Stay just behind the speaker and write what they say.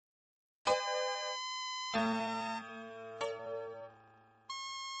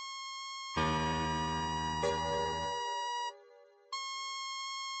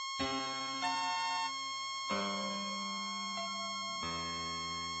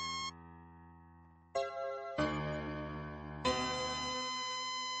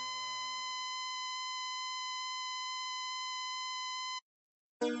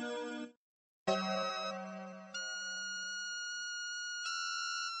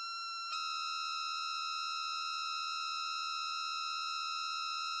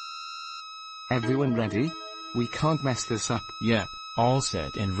Everyone ready? We can't mess this up. Yep, all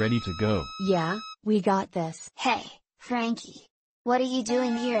set and ready to go. Yeah, we got this. Hey, Frankie. What are you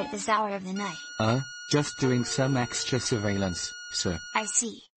doing here at this hour of the night? Just doing some extra surveillance, sir. I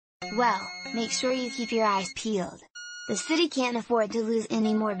see. Well, make sure you keep your eyes peeled. The city can't afford to lose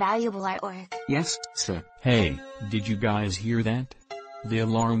any more valuable artwork. Yes, sir. Hey, did you guys hear that? The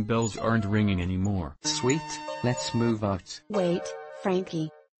alarm bells aren't ringing anymore. Sweet, let's move out. Wait, Frankie.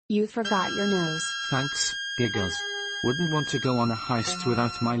 You forgot your nose. Thanks, Giggles. Wouldn't want to go on a heist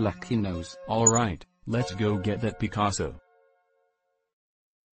without my lucky nose. Alright, let's go get that Picasso.